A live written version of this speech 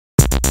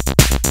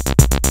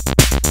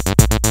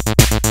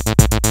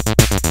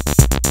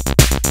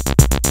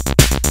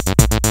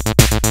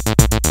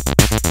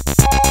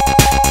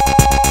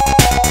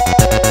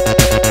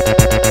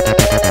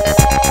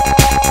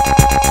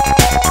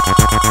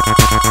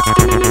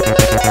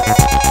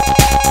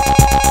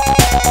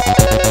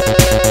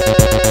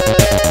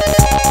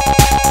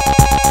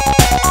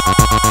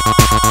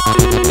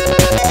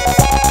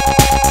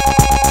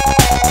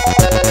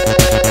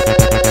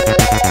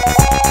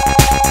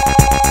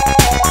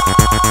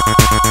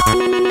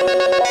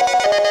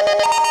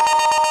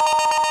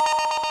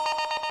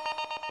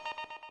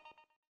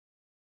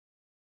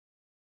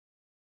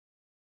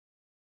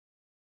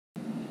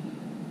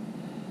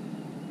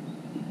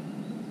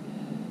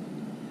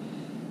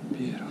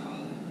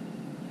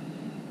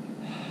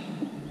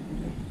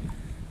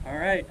All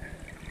right.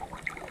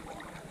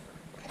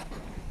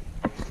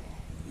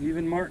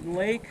 Leaving Martin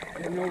Lake,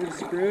 heading over to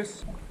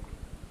Spruce.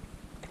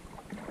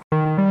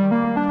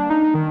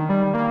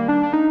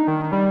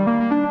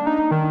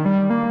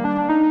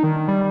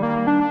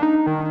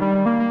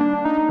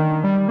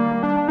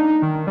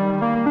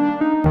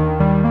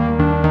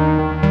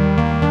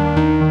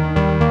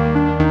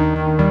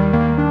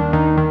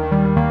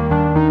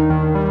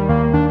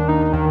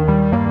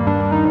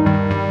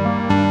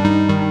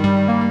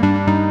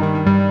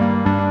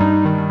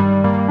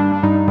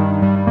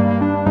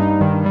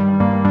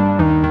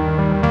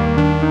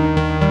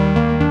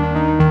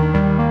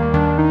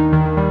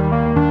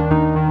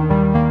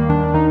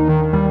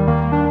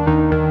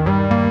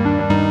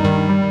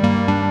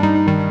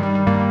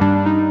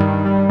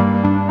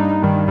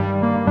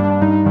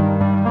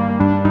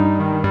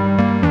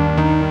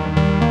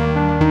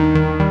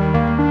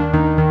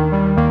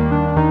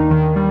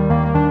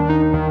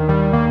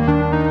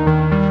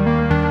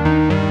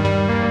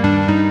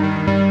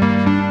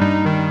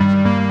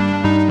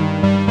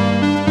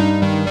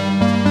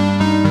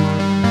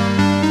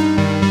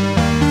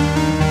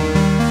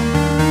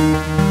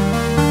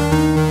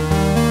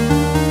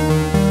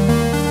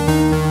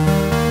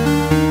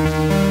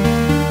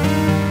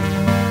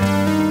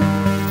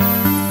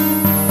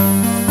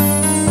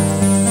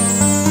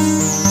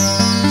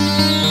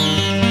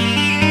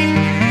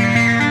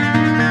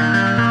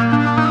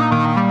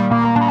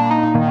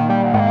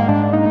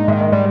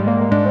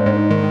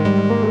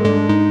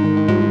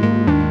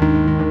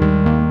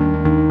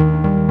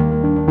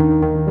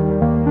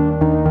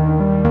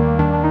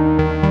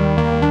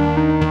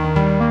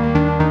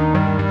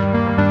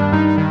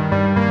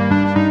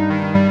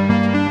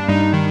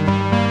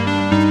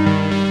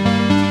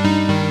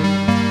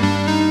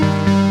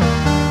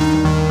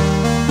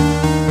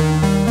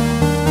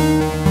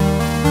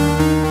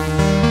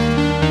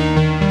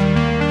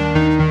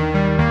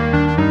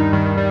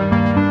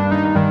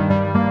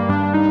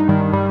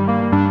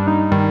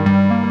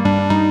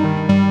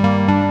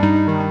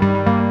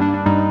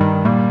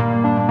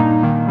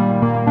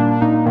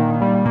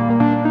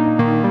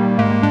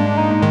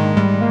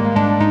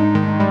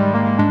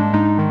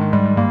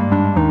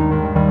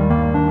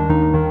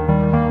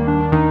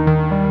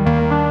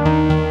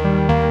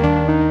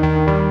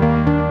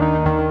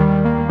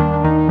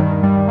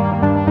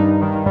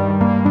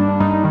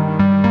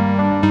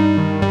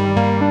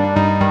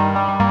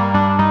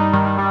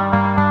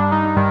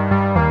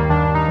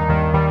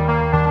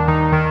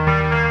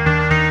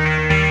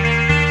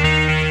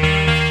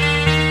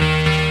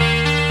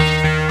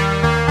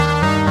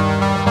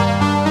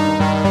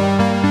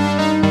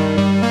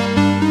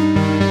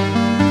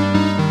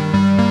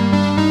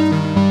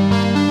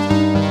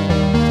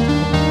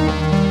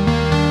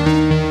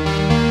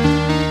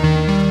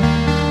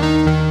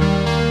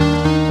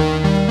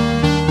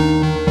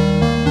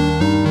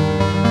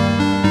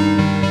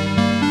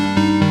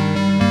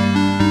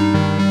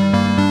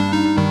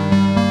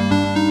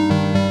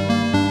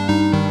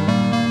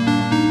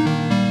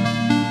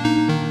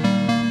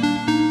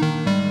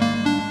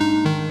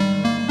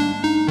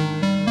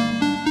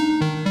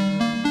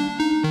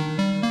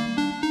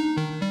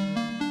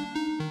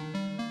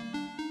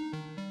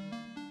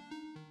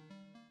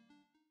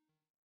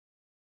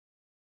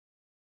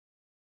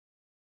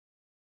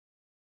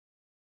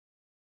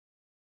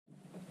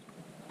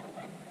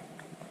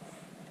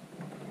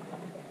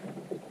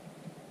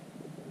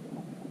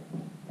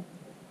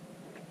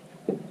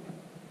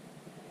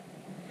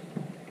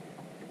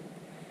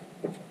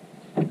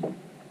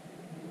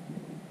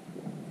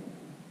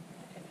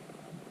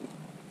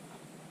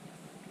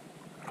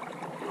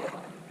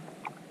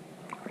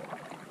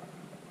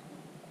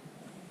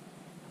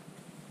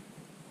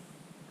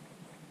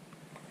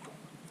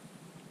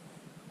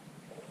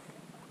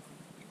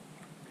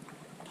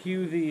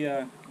 Cue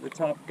the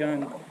Top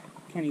Gun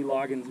Kenny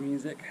Loggins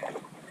music.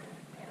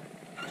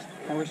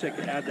 I wish I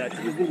could add that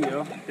to the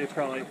video. They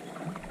probably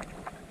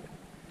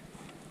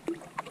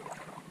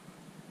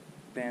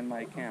ban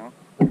my account.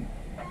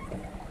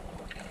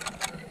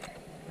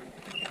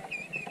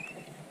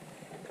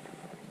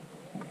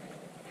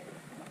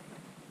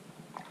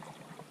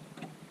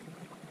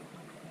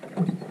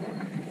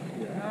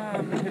 Yeah,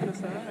 I'm gonna hit the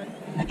side.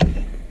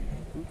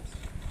 Oops.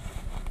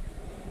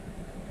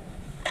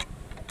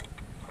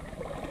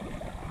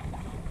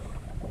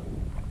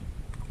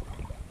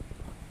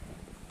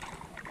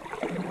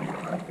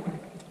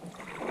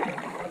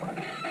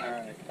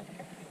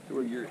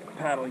 Where your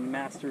paddling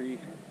mastery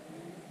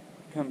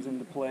comes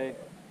into play.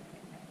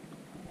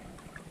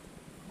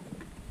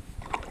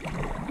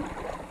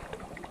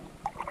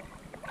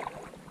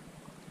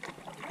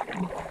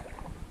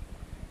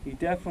 You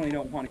definitely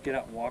don't want to get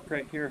out and walk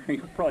right here, or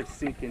you'll probably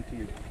sink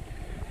into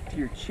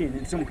your chin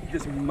in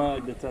this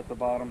mud that's at the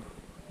bottom.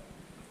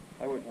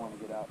 I wouldn't want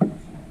to get out.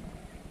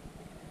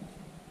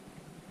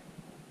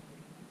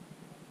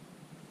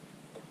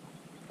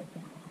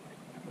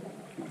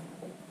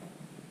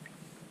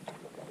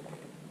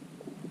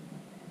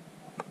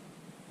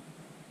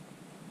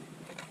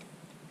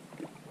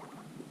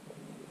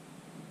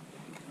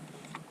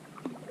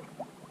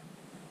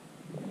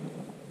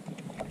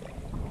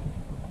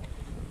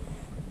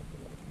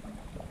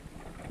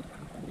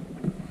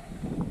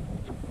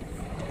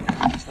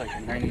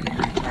 a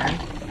 90-degree turn.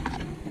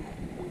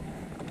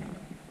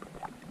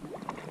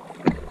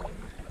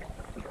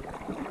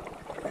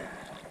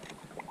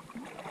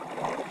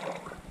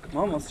 I'm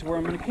almost to where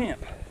I'm going to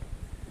camp.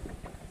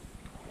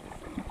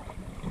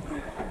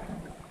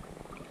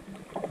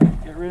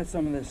 Get rid of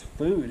some of this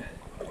food.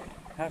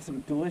 Have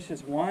some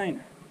delicious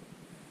wine.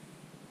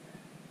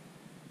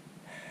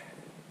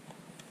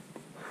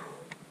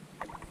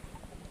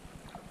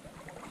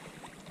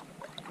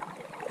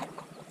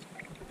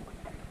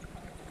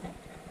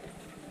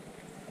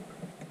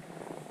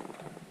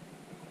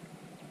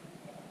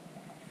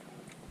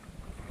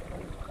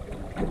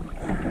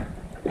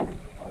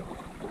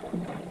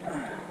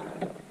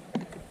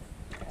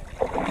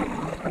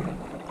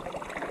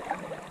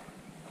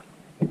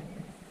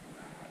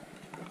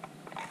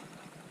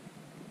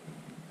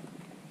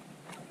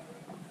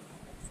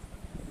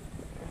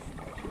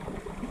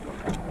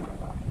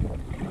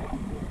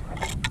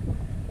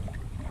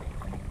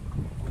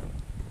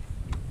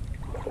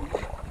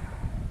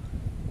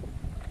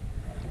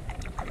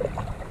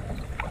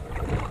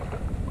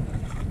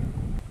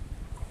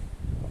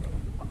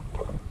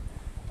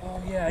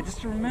 Yeah, I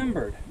just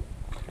remembered.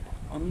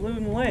 On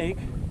Loon Lake,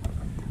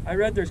 I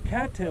read there's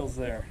cattails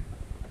there.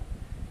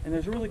 And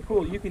there's really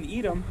cool, you can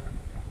eat them.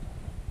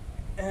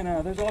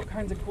 And there's all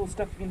kinds of cool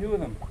stuff you can do with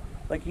them.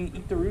 Like you can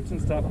eat the roots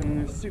and stuff, and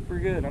they're super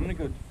good. I'm gonna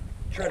go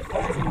try to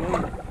find some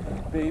loon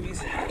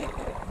babies.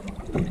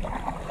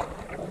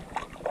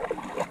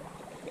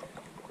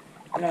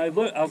 And I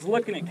was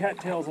looking at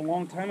cattails a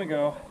long time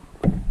ago.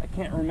 I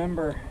can't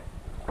remember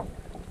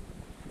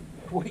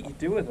what you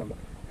do with them.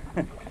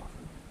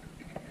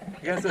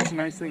 I guess that's a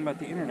nice thing about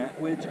the internet,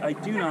 which I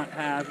do not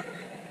have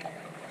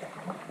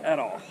at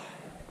all.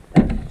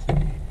 I'm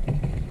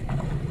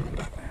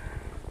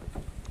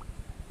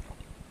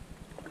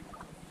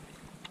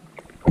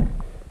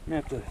gonna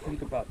have to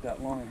think about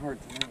that long and hard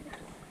tonight.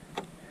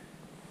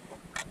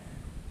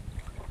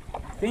 I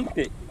think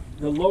that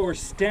the lower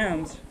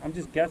stems, I'm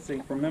just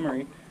guessing from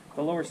memory,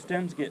 the lower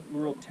stems get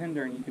real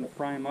tender and you can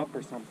fry them up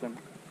or something.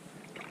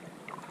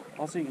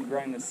 Also, you can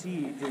grind the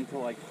seeds into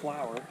like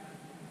flour,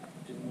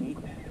 which is neat.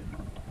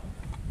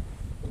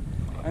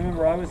 I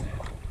remember I was,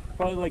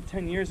 probably like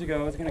 10 years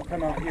ago, I was going to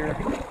come out here.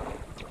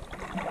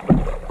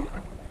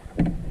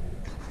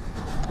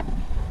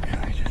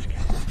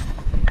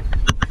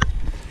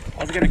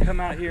 I was going to come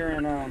out here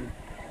and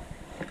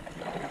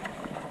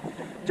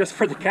just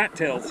for the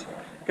cattails,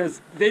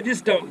 because they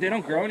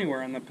don't grow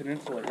anywhere on the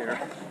peninsula here.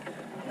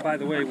 By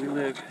the way,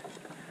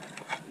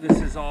 this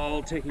is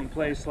all taking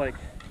place like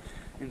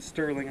in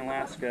Sterling,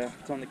 Alaska.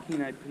 It's on the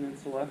Kenai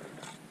Peninsula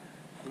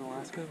in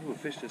Alaska. Ooh, a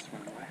fish just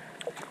went away.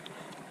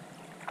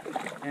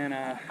 And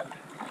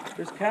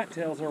there's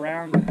cattails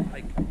around,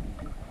 like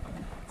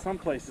some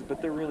places,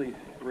 but they're really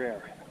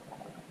rare.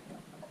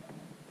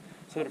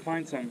 So to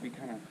find some would be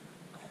kind of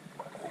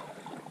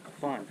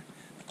fun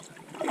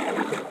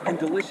and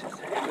delicious,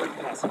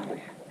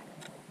 possibly.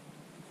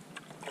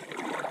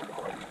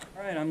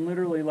 All right, I'm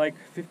literally like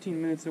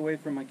 15 minutes away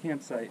from my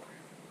campsite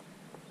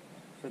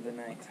for the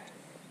night.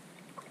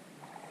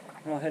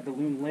 I'll head to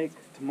Loon Lake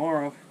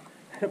tomorrow.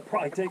 It'll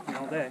probably take me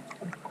all day.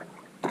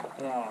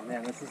 Oh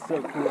man, this is so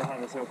cool how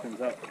this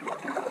opens up.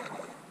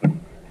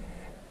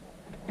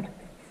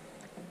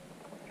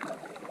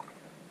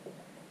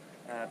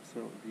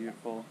 Absolutely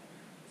beautiful.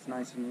 It's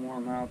nice and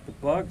warm out. The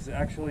bugs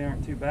actually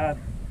aren't too bad.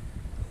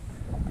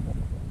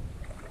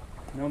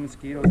 No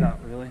mosquitoes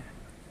out really.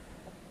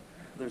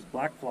 There's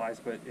black flies,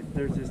 but if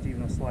there's just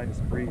even the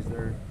slightest breeze,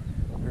 they're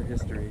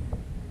history.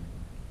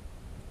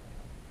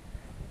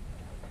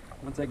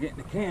 Once I get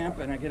into camp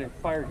and I get a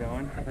fire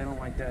going, they don't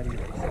like that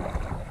either. So.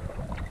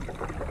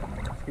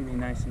 It's gonna be a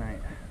nice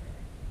night.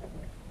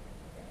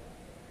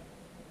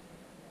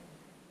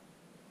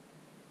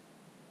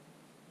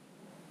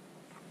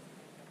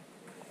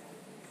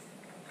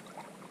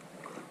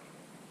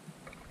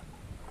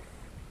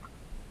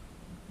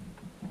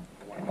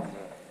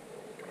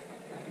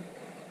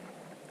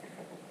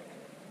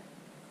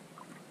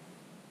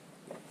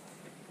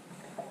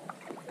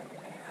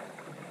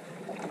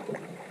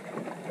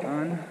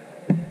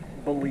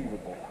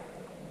 Unbelievable.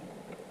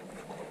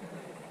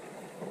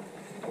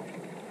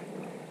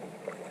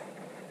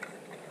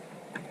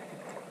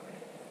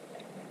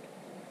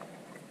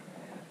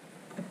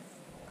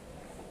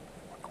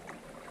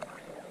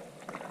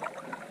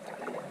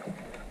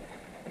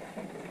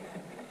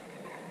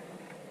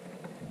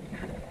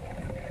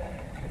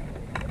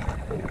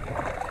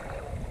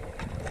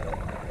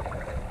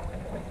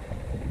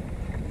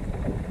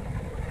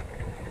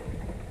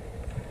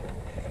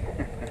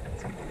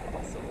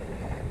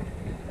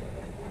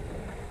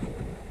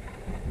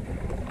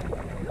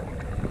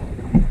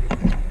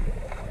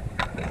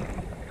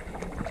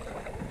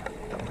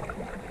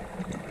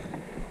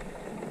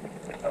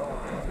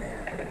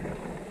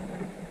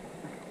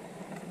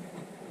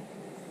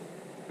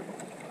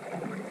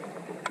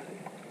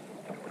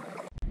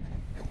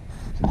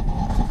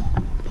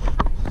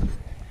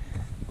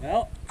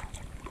 Well,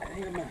 I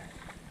think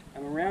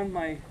I'm around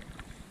my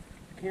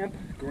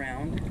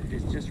campground.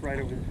 It's just right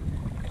over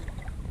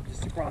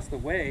just across the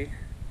way,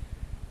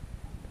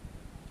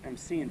 I'm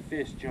seeing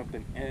fish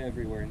jumping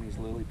everywhere in these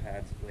lily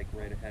pads, like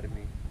right ahead of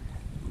me.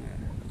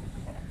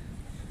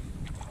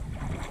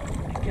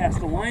 Cast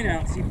a line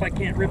out, see if I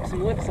can't rip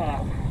some lips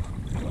off.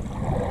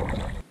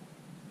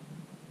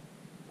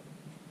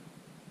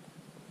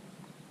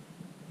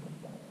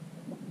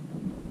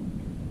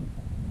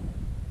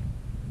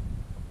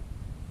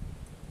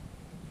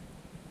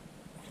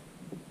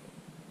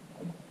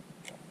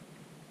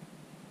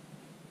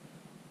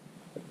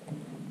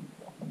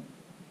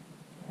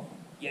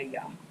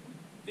 Yeah,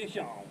 fish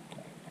on.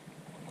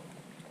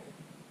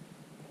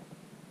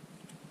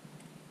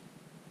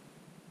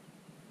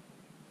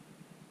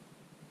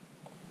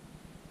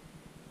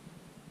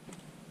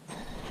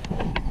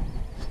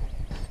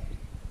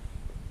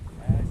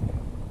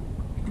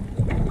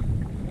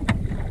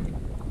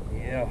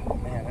 Yeah,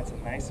 man, that's a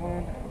nice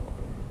one.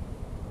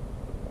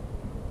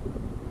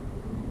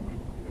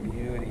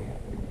 Beauty.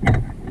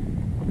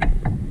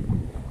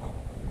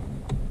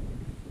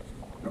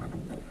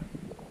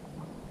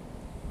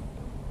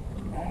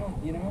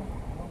 I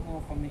don't know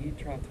if I'm gonna eat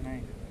trout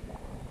tonight.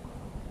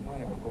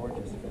 What a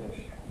gorgeous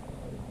fish.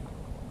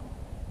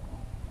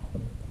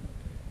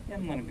 Yeah,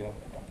 I'm letting go.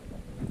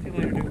 See you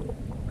later, dude.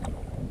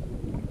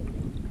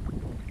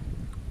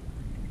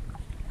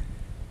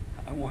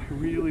 I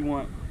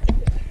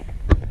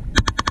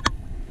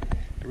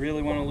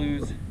really want to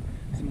lose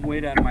some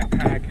weight out of my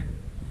pack. I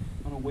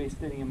don't want to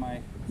waste any of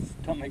my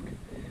stomach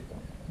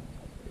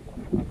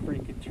on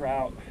freaking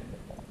trout.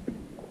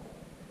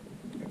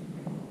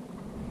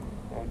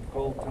 The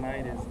goal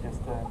tonight is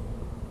just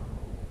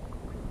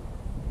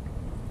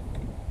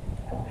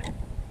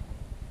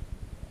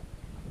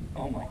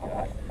oh my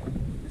god,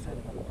 just had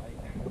another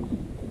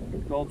bite. The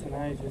goal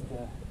tonight is just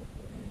to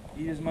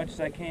eat as much as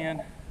I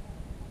can.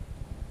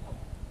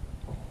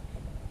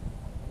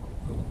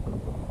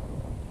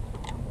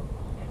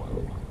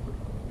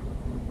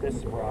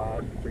 This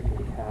rod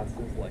freaking casts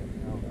like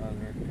no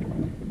other.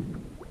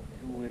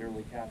 It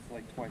literally casts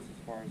like twice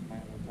as far as my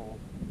other pole.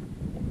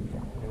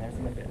 And there's a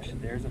fish.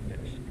 There's a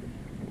fish.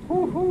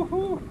 Hoo hoo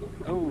hoo!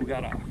 Oh,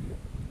 got off.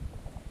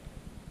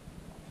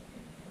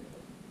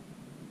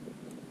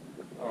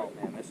 Oh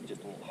man, this is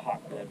just a little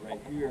hotbed right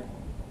here.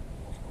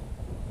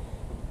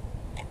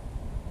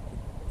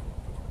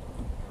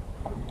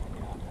 Oh my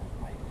god,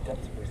 my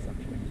depth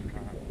perception is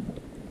gone.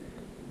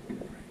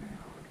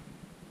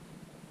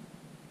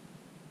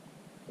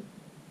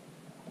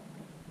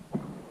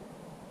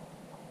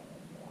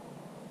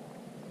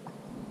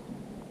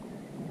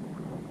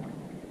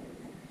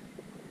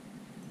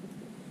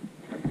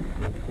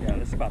 Yeah,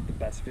 this is about the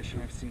best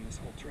fishing I've seen this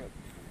whole trip.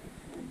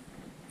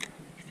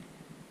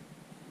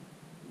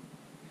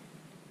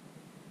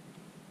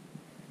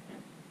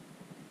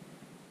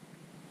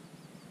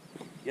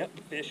 Yep,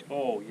 fish.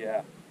 Oh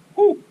yeah.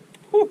 Whoo!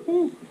 Whoo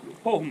hoo!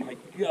 Oh my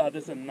god,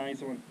 this is a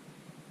nice one.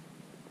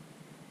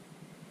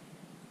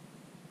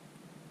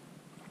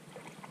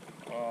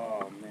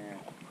 Oh man.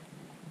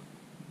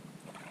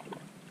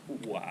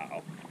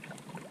 Wow.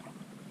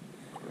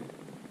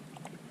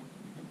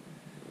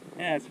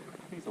 Yeah,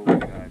 he's a little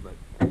guy, but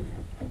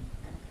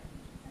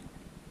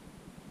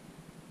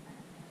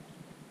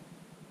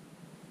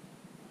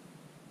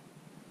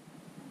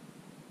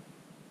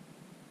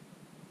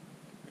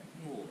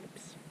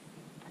lips.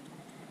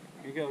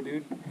 Here you go,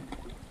 dude.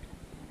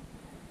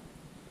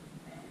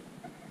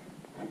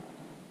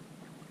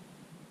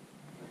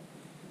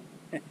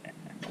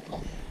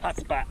 Hot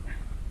spot.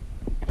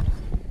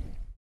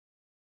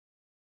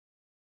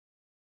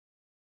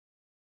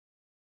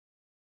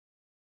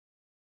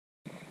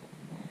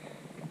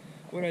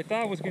 What I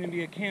thought was going to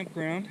be a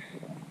campground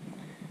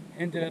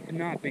ended up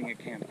not being a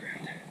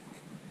campground.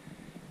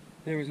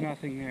 There was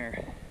nothing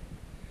there.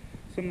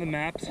 Some of the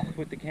maps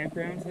with the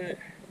campgrounds that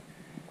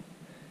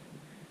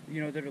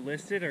that are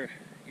listed are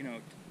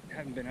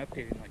haven't been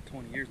updated in like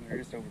 20 years and they're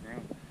just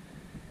overgrown.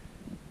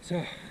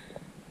 So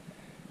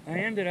I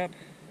ended up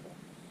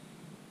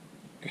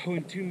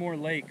going 2 more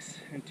lakes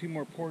and 2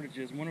 more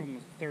portages. One of them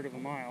was a third of a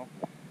mile,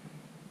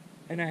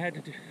 and I had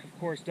to do, of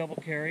course, double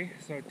carry,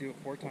 so I'd do it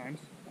 4 times.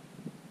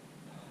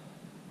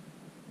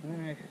 And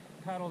then I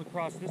paddled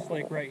across this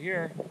lake right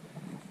here,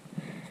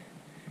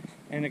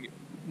 and the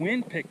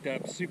wind picked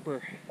up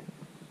super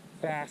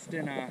fast,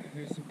 and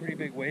there's some pretty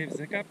big waves.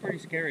 It got pretty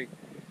scary.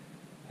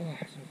 So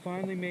I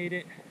finally made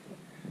it.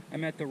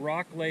 I'm at the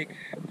Rock Lake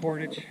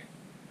portage.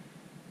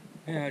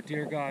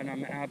 Dear God,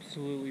 I'm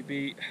absolutely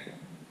beat.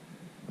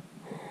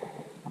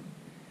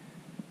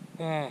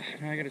 Now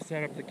I gotta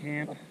set up the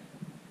camp,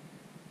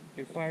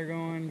 get a fire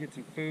going, get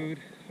some food.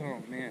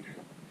 Oh man.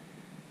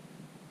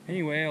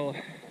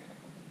 Anyway,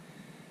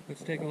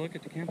 let's take a look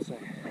at the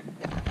campsite.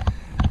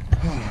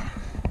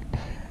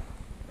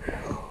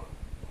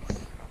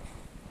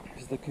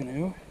 Here's the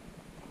canoe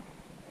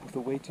with a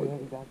way too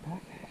heavy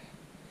backpack.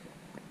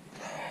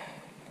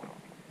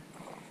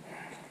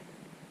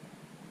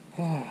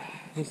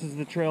 This is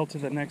the trail to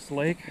the next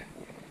lake.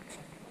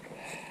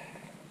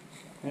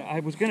 I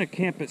was gonna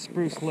camp at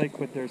Spruce Lake,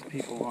 but there's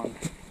people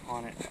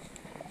on it.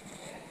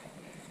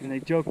 and they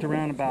joked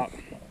around about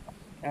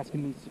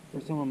asking me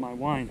for some of my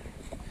wine.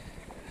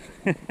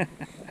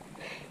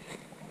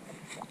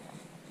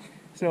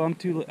 So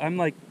I'm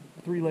like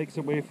 3 lakes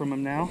away from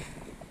them now.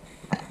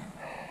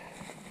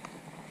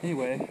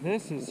 Anyway,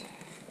 this is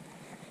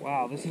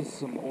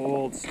some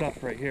old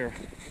stuff right here.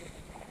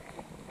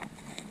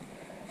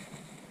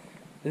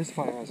 This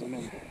fire hasn't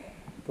been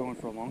going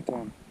for a long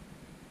time.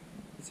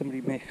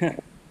 Somebody made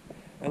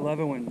I love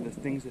it when the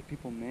things that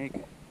people make,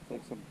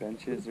 like some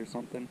benches or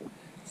something,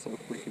 so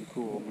freaking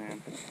cool,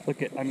 man.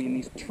 Look at, I mean,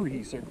 these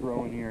trees are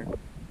growing here.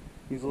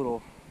 These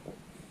little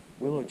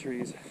willow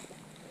trees.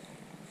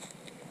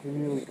 They're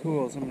really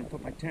cool. So I'm gonna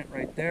put my tent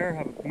right there,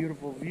 have a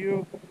beautiful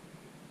view.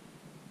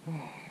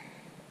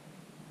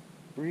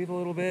 Breathe a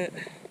little bit.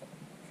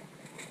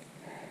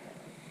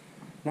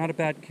 Not a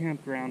bad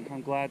campground.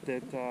 I'm glad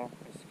that I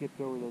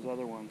skipped over those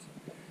other ones.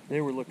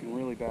 They were looking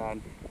really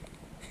bad.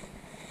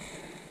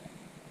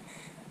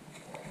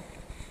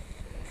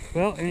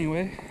 Well,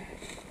 anyway,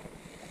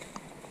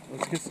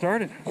 let's get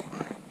started.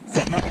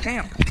 Setting up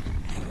camp.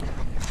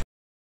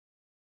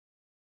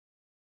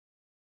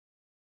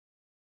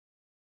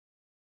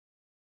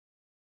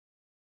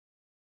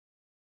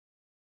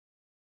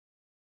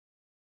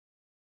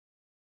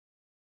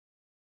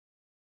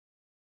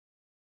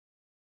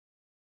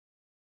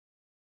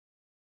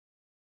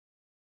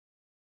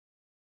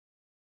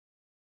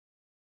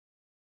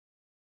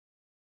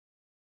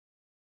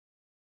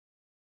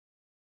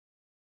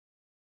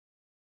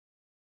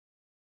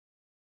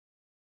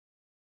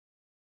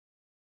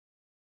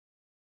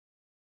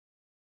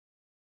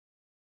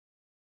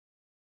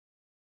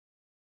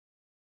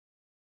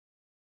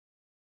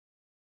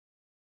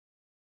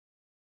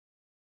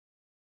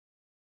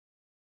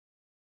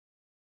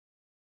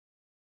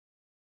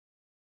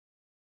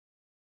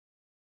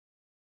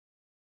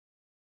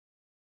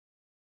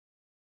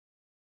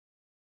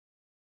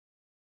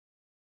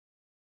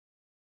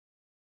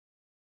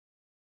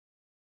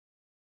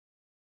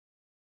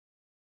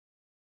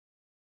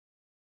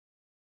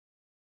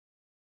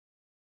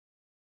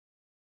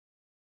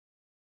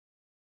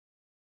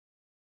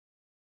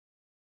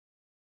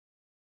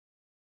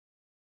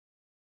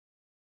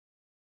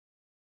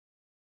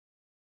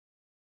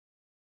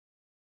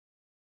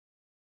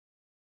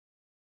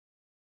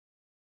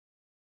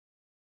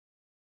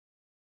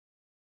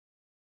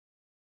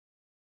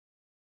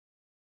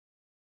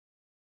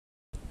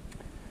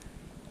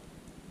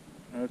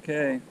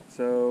 Okay,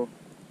 so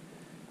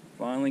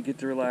finally get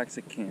to relax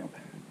at camp.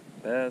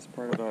 Best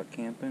part about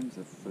camping is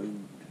the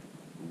food.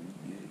 Ooh,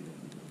 yeah.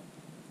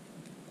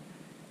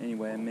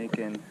 Anyway,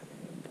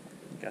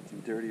 got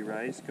some dirty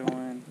rice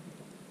going.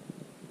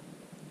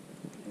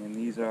 And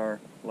these are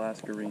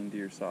Alaska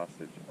reindeer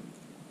sausage.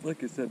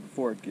 Like I said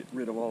before, get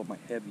rid of all of my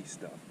heavy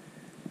stuff.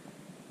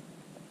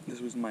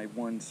 This was my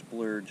one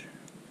splurge.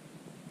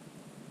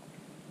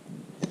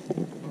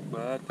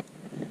 But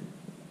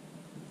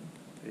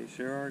they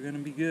sure are gonna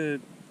be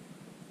good.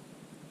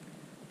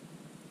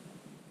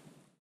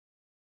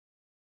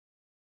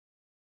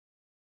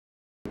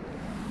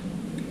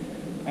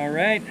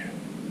 Alright.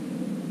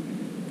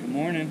 Good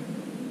morning.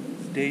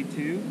 It's day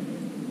 2.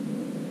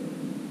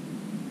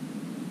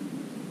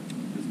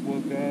 Just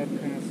woke up,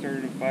 kind of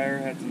started a fire,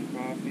 had some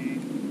coffee,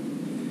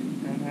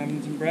 and I'm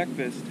having some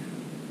breakfast.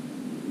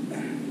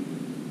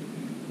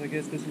 So I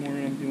guess this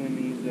morning I'm doing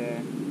these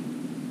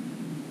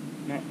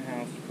Mountain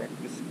House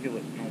breakfast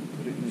skillet, and I'll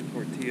put it in the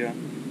tortilla.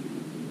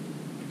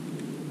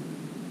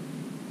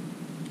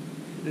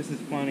 This is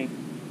funny.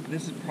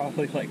 This is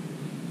probably like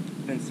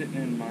been sitting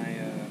in my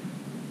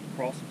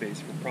crawl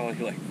space for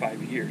probably like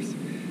 5 years.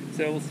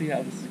 So we'll see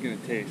how this is gonna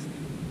taste.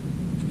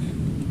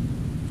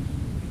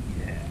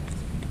 Yeah.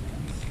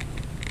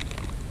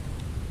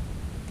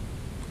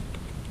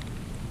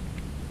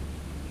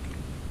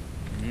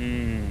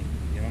 Mmm,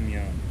 yum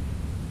yum.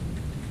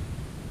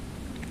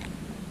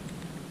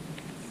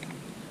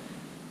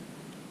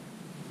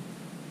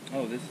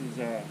 Oh, this is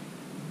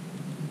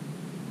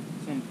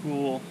some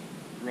cool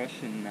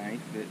Russian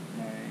knife that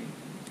my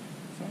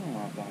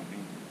son-in-law bought me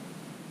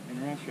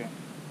in Russia.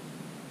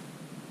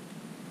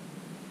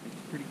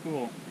 It's pretty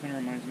cool. Kind of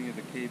reminds me of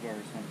a K-bar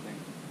or something.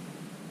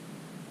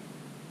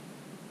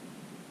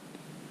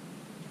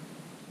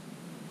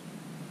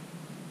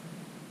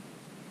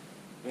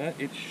 But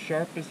it's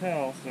sharp as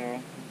hell, so I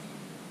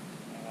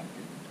like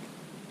it.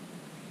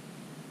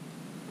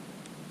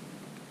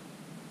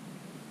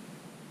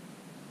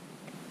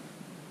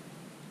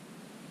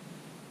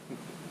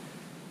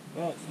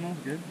 Well, it smells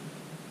good.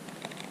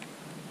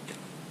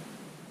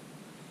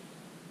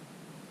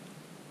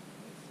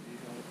 Let's see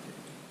how it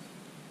tastes.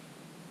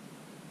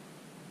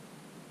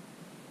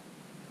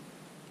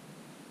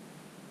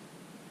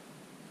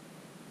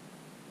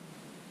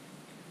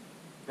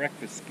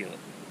 Breakfast skillet,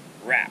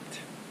 wrapped.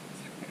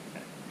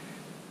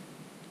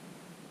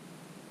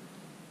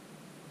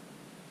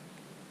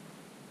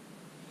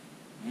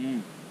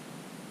 Mmm.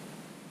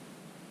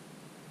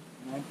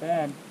 Not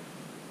bad.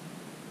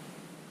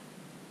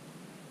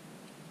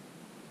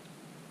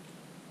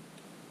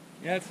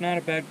 Yeah, it's not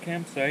a bad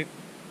campsite.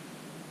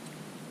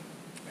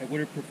 I would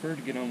have preferred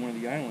to get on one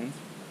of the islands,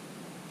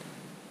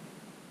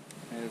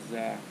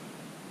 as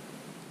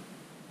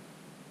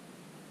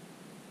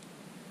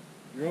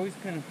you're always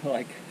kind of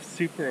like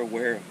super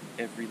aware of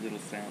every little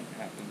sound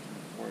that happens in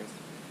the forest.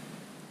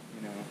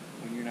 You know,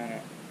 when you're not,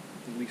 at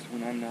least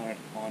when I'm not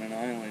on an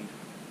island,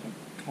 I'm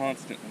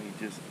constantly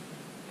just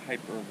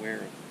hyper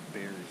aware of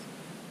bears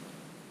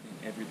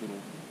and every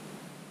little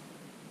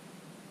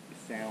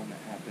sound that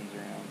happens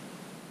around.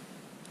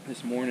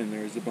 This morning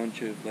there was a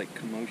bunch of like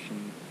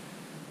commotion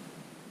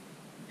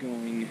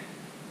going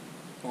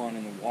on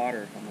in the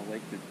water on the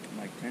lake that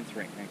my tent's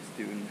right next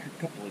to, and there are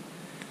a couple of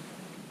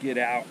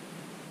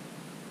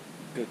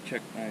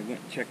I went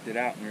and checked it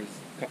out, and there's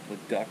a couple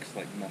of ducks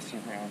like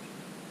messing around.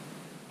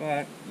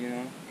 But, you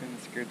know, kind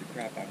of scared the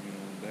crap out of me a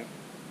little bit.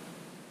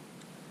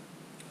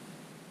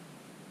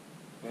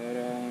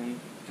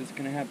 But, just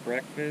gonna have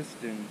breakfast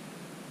and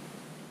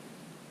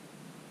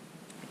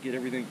get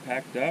everything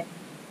packed up.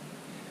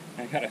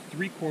 I got a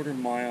 3/4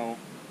 mile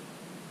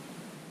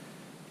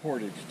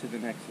portage to the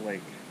next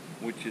lake,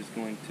 which is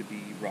going to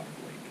be Rock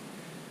Lake.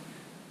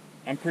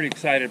 I'm pretty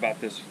excited about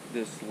this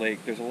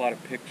lake. There's a lot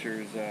of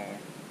pictures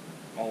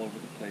all over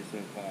the place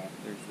of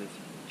there's this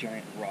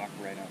giant rock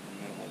right out in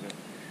the middle of it.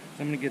 So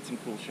I'm going to get some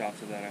cool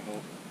shots of that, I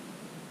hope.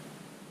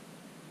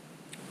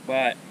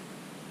 But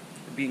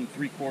being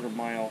 3/4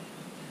 mile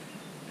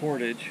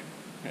portage,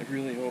 I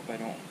really hope I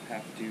don't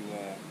have to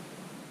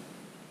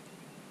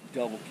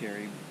double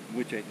carry,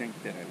 which I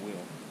think that I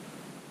will.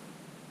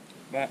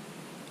 But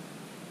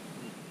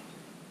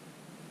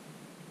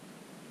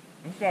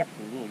this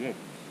actually really good.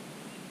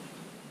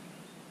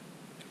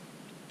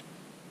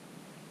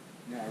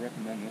 Yeah, I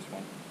recommend this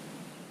one.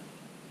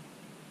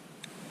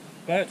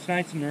 But it's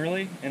nice and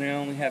early, and I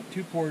only have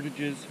 2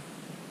 portages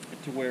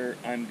to where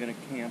I'm going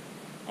to camp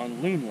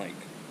on Loon Lake.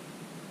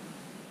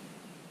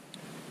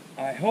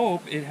 I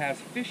hope it has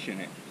fish in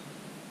it,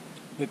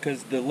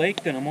 because the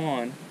lake that I'm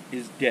on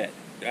is dead.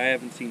 I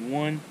haven't seen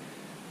one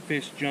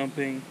fish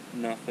jumping,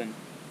 nothing.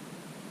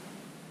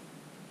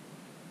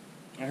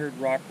 I heard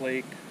Rock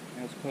Lake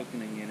has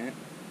kokanee in it,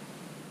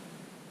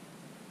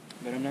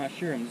 but I'm not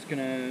sure. I'm just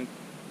gonna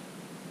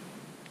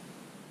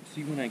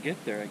see when I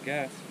get there, I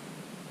guess.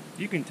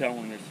 You can tell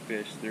when there's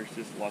fish. There's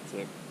just lots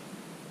of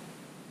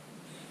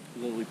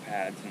lily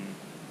pads, and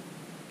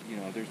you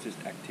know, there's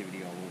just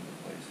activity all over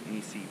the place, and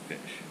you see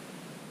fish.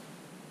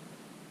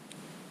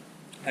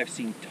 I've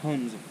seen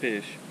tons of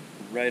fish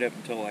right up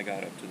until I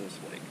got up to this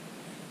lake.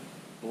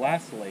 The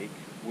last lake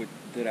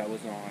that I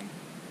was on,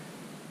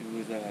 it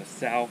was a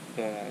South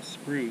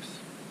Spruce.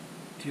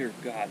 Dear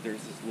God,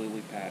 there's this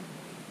lily pad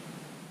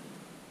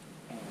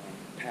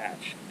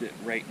patch that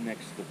right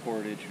next to the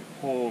portage.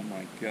 Oh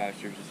my gosh,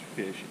 there's just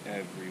fish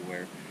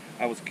everywhere.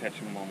 I was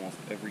catching them almost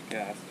every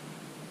cast.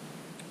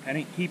 I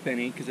didn't keep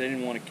any because I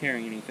didn't want to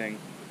carry anything.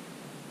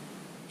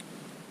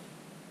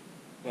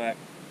 But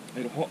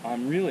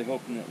I'm really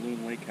hoping that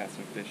Loon Lake has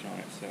some fish on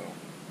it, so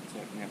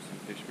I can have some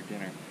fish for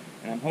dinner.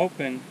 And I'm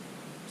hoping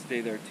to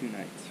stay there 2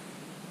 nights.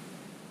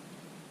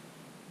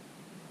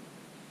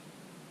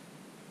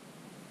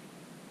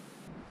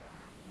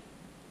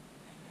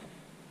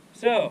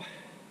 So,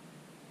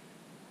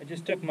 I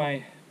just took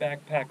my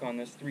backpack on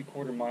this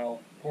 3/4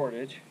 mile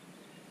portage,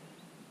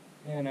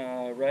 and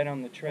right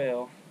on the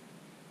trail,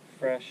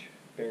 fresh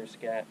bear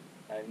scat.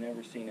 I've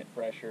never seen it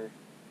fresher.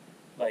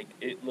 Like,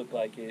 it looked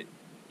like it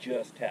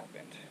just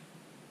happened.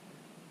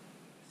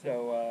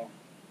 So,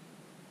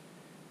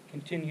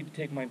 continued to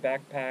take my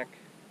backpack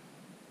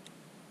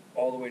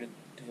all the way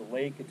to the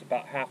lake. It's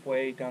about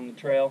halfway down the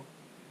trail.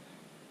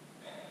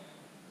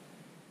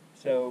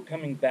 So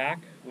coming back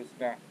was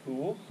not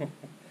cool, and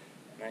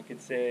I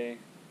could say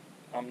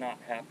I'm not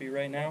happy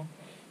right now.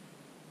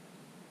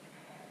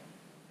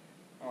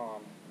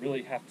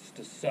 Really has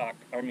to suck.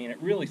 I mean, it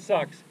really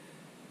sucks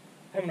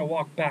having to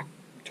walk back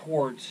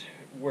towards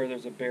where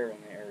there's a bear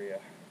in the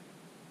area.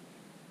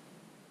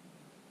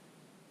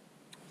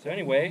 So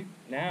anyway,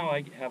 now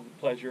I have the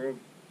pleasure of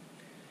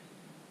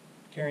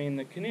carrying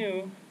the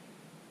canoe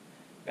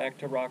back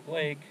to Rock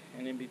Lake,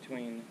 and in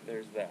between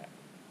there's that.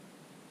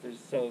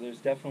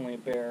 There's definitely a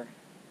bear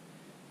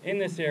in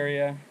this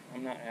area.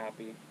 I'm not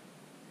happy.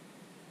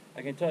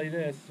 I can tell you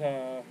this,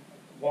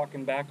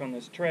 walking back on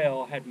this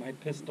trail, I had my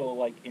pistol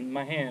like in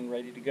my hand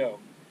ready to go.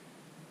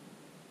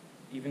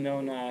 Even though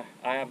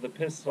I have the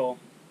pistol,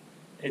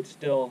 it's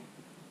still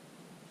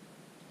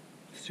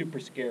super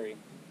scary.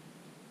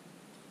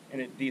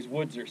 And these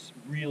woods are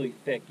really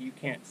thick. You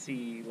can't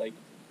see like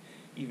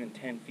even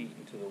 10 feet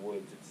into the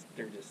woods.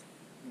 They're just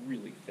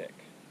really thick.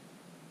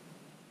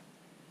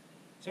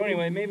 So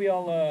anyway, maybe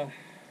I'll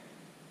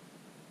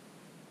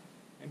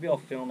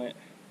film it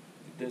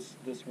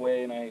this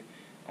way, and I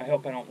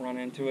hope I don't run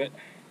into it.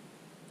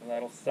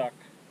 That'll suck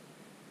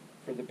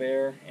for the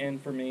bear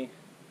and for me.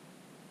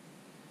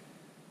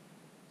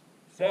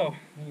 So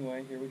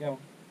anyway, here we go.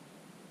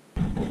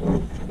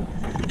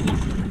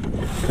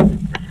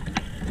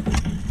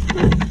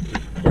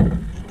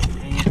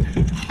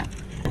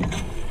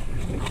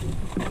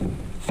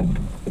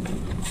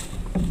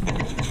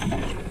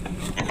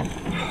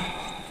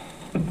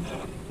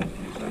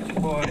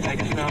 I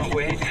cannot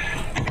wait to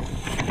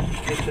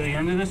get to the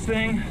end of this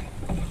thing.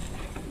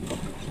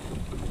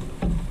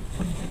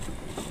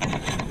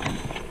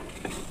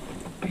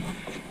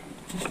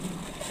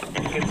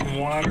 Get some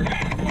water.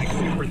 I'm like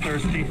super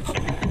thirsty.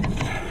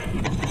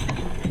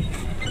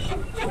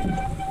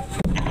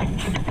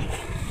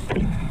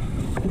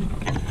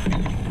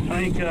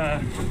 I think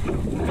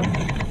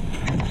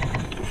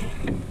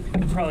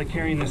probably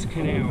carrying this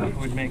canoe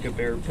would make a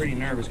bear pretty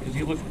nervous because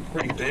he looks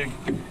pretty big,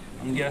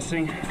 I'm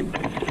guessing,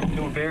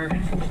 to a bear.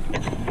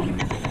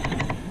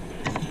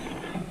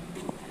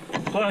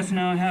 Plus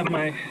now I have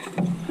my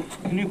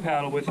canoe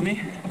paddle with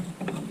me,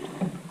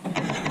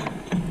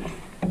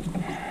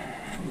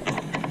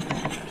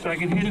 so I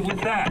can hit it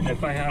with that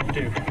if I have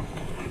to.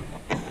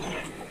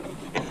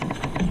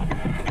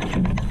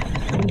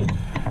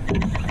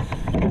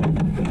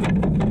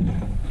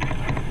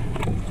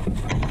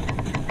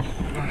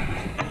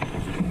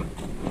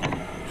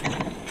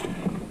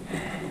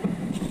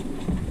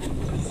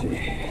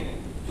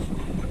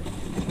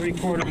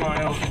 Quarter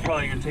mile is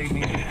probably going to take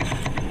me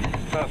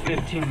about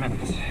 15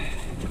 minutes.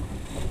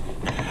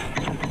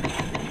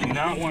 Do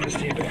not want to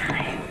see a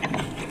bear.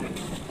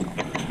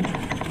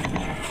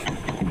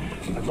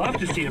 I'd love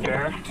to see a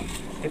bear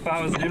if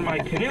I was in my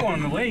canoe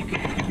on the lake.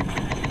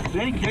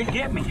 Then he can't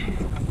get me.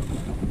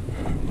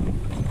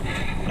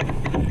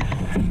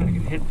 I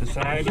can hit the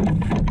side of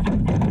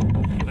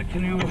the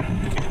canoe,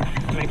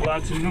 make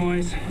lots of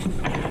noise.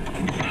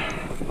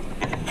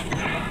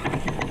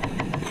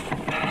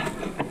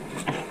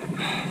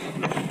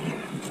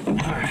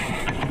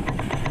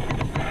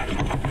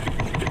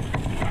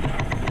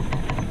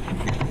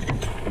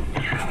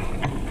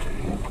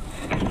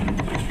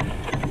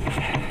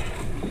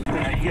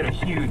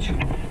 Huge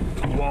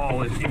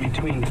wall is in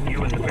between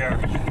you and the bear.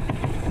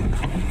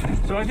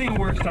 So I think it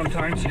works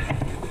sometimes.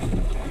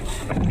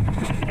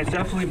 It's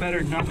definitely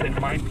better than nothing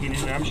in my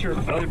opinion. I'm sure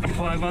other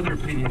people have other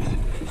opinions.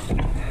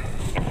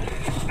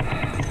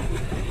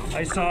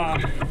 I saw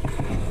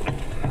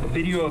a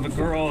video of a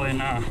girl in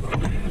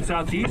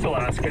Southeast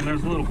Alaska, and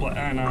there's a little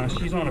and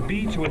she's on a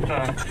beach with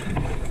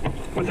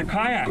a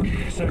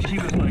kayak. So she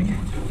was like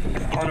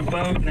on a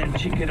boat, and then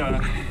she could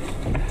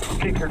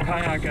kick her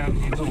kayak out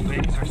of these little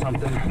baits or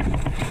something.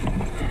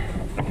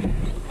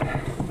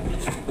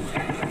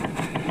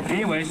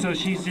 Anyway, so it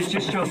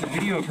just shows a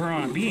video of her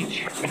on a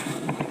beach.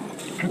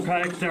 Her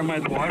kayak's down by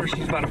the water.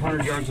 She's about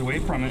 100 yards away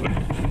from it,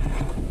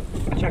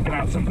 checking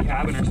out some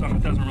cabin or something.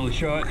 It doesn't really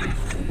show it.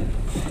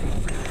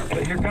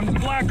 But here comes a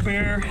black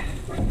bear.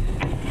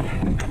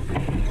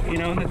 You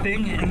know, the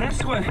thing, and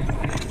that's what,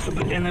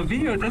 in the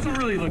video, it doesn't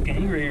really look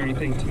angry or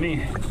anything to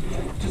me.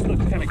 It just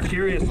looks kind of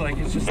curious, like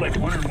it's just like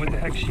wondering what the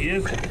heck she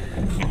is.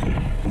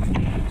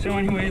 So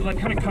anyway, it like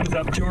kind of comes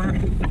up to her,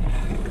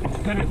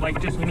 kind of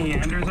like just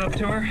meanders up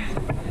to her.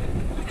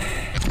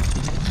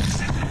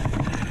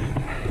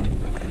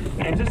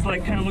 And just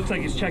like kind of looks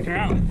like he's checking her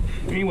out.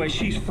 Anyway,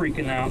 she's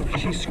freaking out.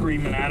 She's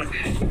screaming at it.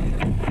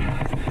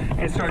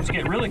 And it starts to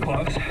get really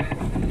close.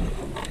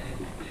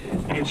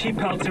 And she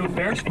pelts it with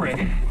bear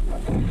spray.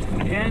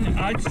 And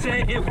I'd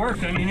say it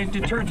worked. I mean, it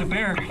deterred the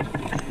bear.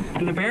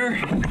 And the bear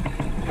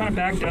kind of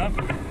backed up.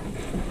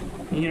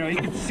 You know, you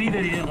could see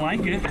that he didn't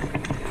like it.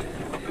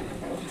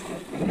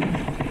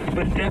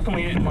 But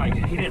definitely didn't like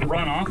it. He didn't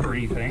run off or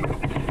anything.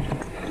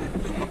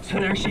 So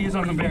there she is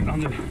on the bear,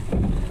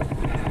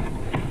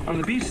 on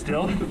the beach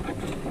still,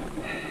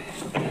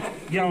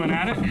 yelling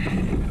at it.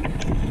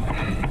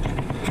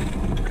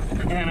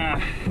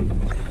 And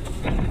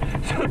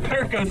so the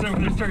bear goes over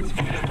there and starts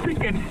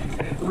freaking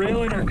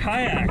railing her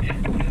kayak.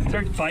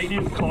 Starts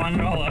biting it, clawing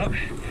it all up.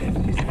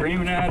 She's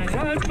screaming at it,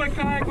 "Oh, it's my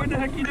kayak, what the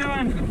heck are you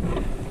doing?"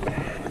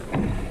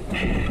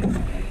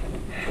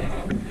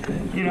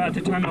 You know, at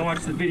the time I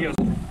watched the videos,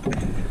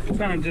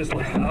 kind of just,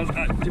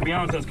 to be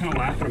honest, I was kind of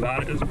laughing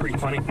about it. It was pretty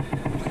funny.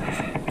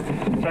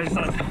 So I just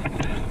thought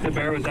the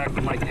bear was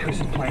acting like he was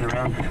just playing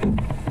around.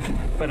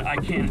 But I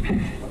can't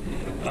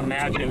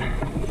imagine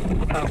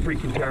how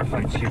freaking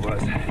terrified she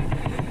was.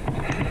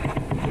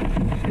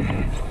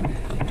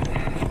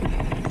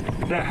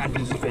 That had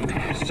just been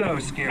so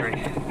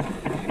scary.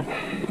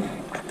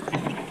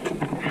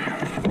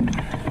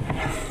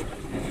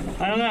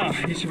 I don't know,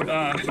 you should,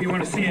 if you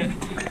want to see it,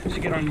 you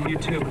should get on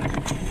YouTube.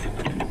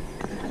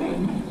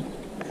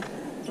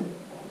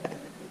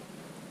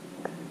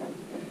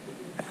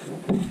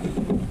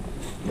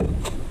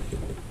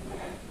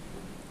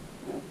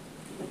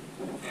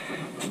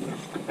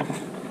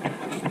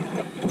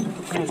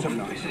 There's some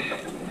noise.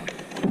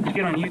 You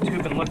get on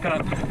YouTube and look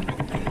up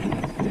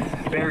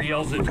bear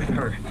yells at,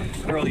 or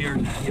girl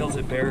yells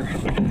at bear,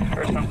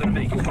 or something,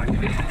 maybe you can find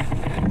it.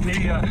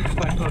 Maybe if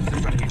I post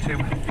this on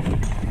YouTube,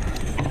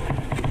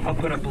 I'll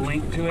put up a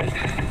link to it.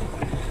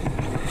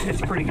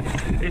 It's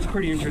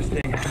pretty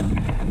interesting.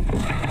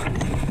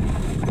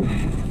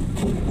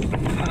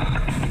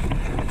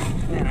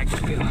 Man, I can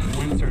feel the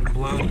wind starting to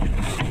blow.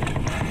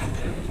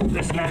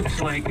 This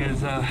next lake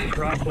is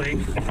Rock Lake.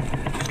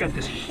 It's got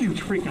this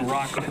huge freaking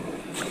rock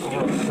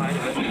over the side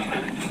of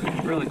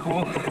it. Really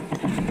cool.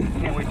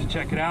 Can't wait to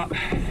check it out.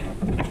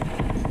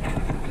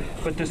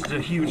 but this is a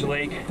huge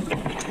lake.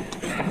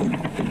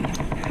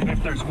 And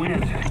if there's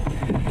wind,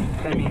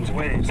 that means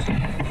waves.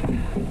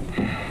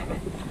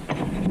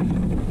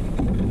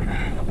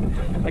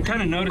 I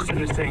kind of noticed in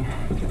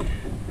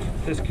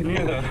this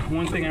canoe, the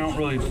one thing I don't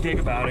really dig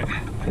about it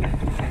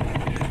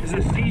is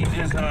the seat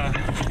is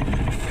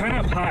kind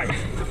of up high,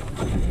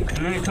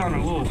 and then it's on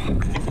a little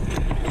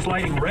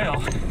sliding rail,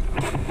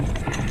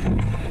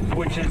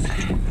 which is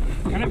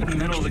kind of in the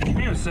middle of the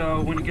canoe.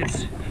 So when it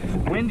gets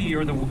windy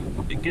or the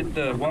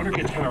water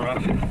gets kind of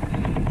rough,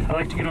 I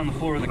like to get on the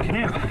floor of the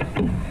canoe.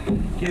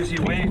 Gives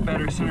you way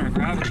better center of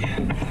gravity.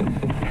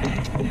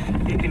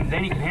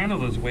 Then you can handle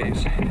those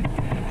waves.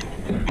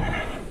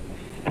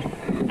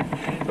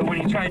 But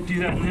when you try to do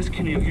that in this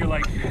canoe, you're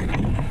like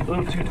a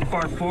little too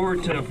far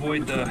forward to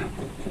avoid the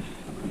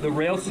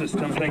rail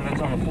system thing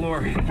that's on the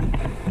floor.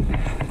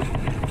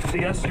 So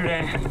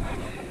yesterday,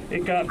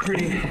 it got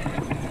pretty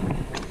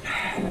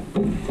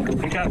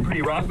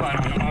rough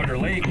out on Otter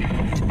Lake.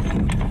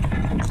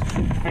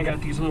 I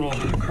got these little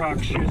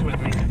Croc shoes with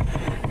me.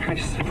 I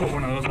just put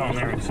one of those on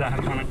there and sat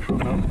on it,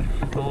 on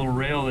the little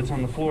rail that's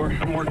on the floor,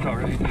 and worked all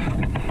right.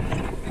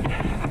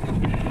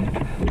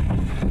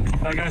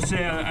 I gotta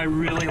say, I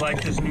really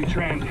like this new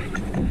trend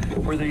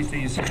where there's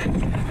these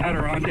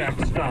Adirondack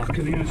style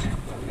canoes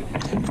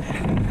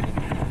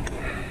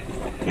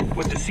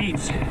with the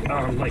seats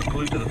like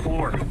glued to the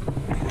floor,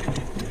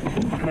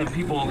 and then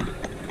people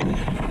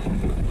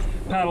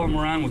paddle them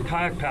around with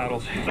kayak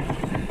paddles.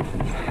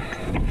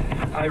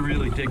 I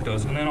really dig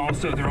those. And then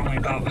also they're only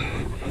about,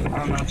 I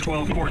don't know,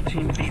 12,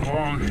 14 feet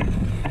long.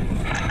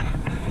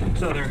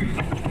 So they're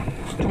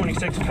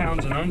 26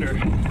 pounds and under.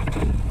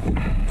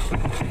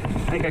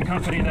 I think a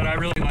company that I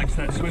really like is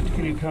that Swift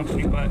Canoe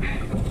Company, but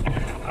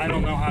I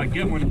don't know how to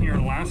get one here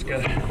in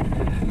Alaska.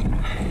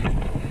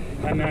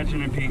 I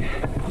imagine it'd be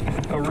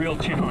a real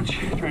challenge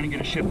trying to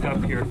get it shipped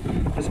up here,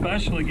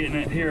 especially getting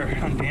it here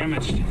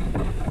undamaged.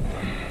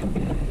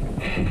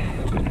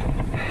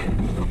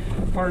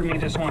 Part of me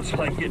just wants to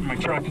like get in my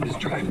truck and just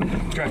drive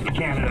to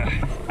Canada.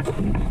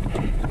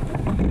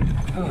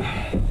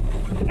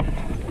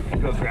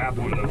 Go grab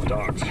one of those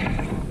dogs.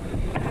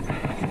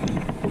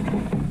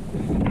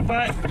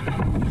 But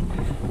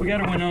we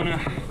got a Winona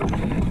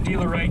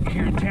dealer right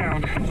here in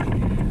town.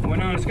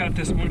 Winona's got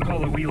this one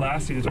called the Wee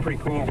Lassie that's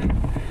pretty cool.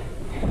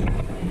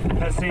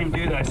 That same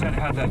dude that I said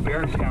had that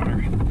bear encounter,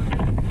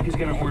 he's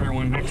gonna order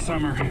one next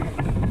summer.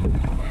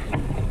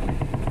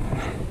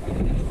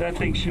 That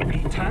thing should be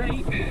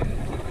tight.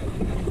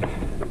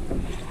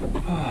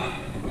 Oh.